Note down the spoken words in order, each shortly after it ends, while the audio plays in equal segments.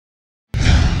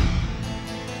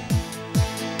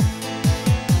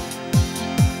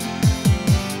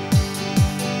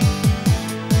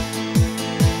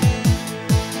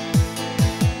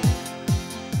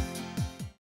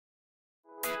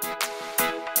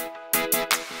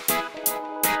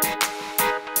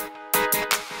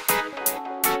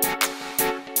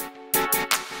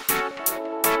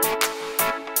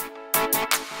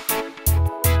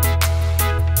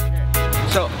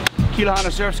Kilo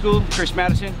Honda Surf School, Chris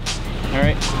Madison. All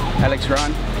right, Alex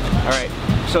Ron. All right,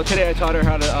 so today I taught her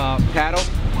how to paddle.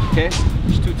 Okay,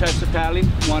 there's two types of paddling,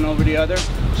 one over the other.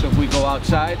 So if we go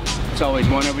outside, it's always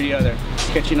one over the other.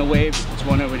 Catching a wave, it's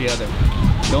one over the other.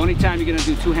 The only time you're gonna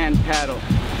do two-hand paddle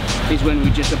is when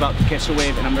we're just about to catch a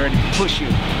wave and I'm ready to push you.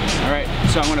 All right,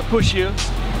 so I'm gonna push you.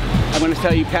 I'm gonna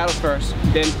tell you paddle first,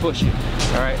 then push you.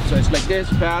 All right, so it's like this,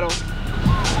 paddle,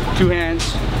 two hands,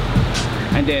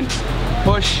 and then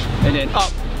push, and then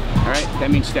up. All right, that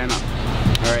means stand up.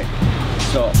 All right,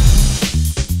 so.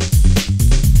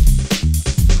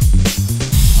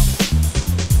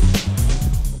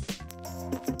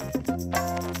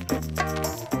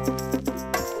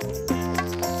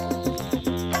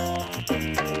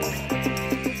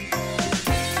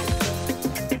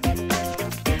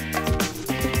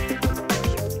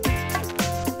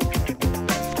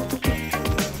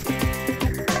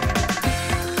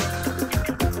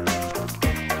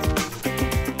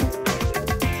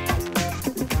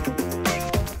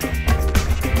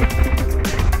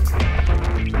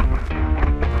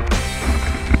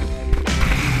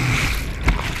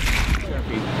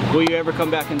 Will you ever come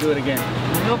back and do it again?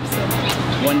 I hope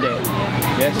so. One day?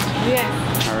 Yes?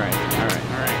 Yes. All right, all right,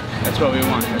 all right. That's what we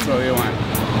want, that's what we want.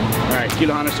 All right,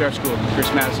 Kilo Honda Surf School,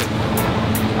 Chris Madison,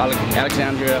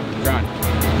 Alexandria Grant.